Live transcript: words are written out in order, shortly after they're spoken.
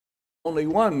Only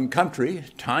one country,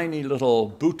 tiny little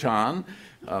Bhutan,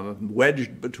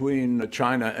 wedged between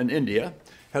China and India,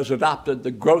 has adopted the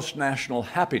gross national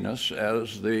happiness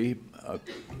as the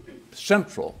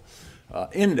central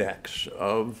index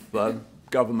of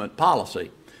government policy,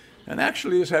 and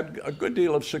actually has had a good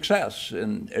deal of success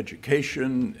in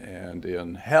education and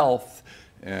in health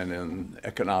and in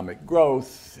economic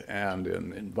growth and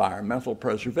in environmental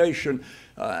preservation,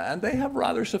 and they have a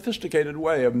rather sophisticated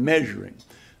way of measuring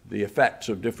the effects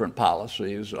of different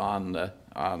policies on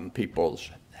people's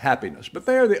happiness. But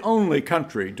they are the only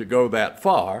country to go that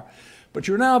far. But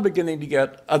you're now beginning to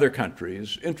get other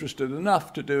countries interested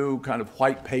enough to do kind of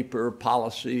white paper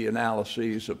policy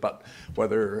analyses about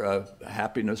whether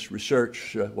happiness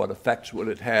research, what effects would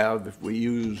it have if we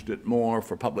used it more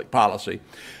for public policy.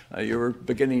 You're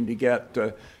beginning to get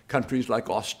countries like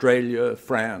Australia,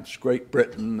 France, Great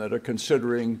Britain that are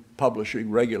considering publishing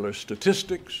regular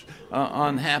statistics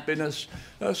on happiness.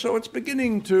 So it's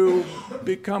beginning to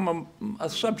become a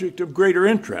subject of greater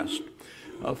interest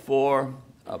for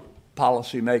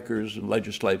policymakers and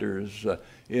legislators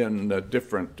in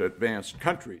different advanced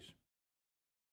countries.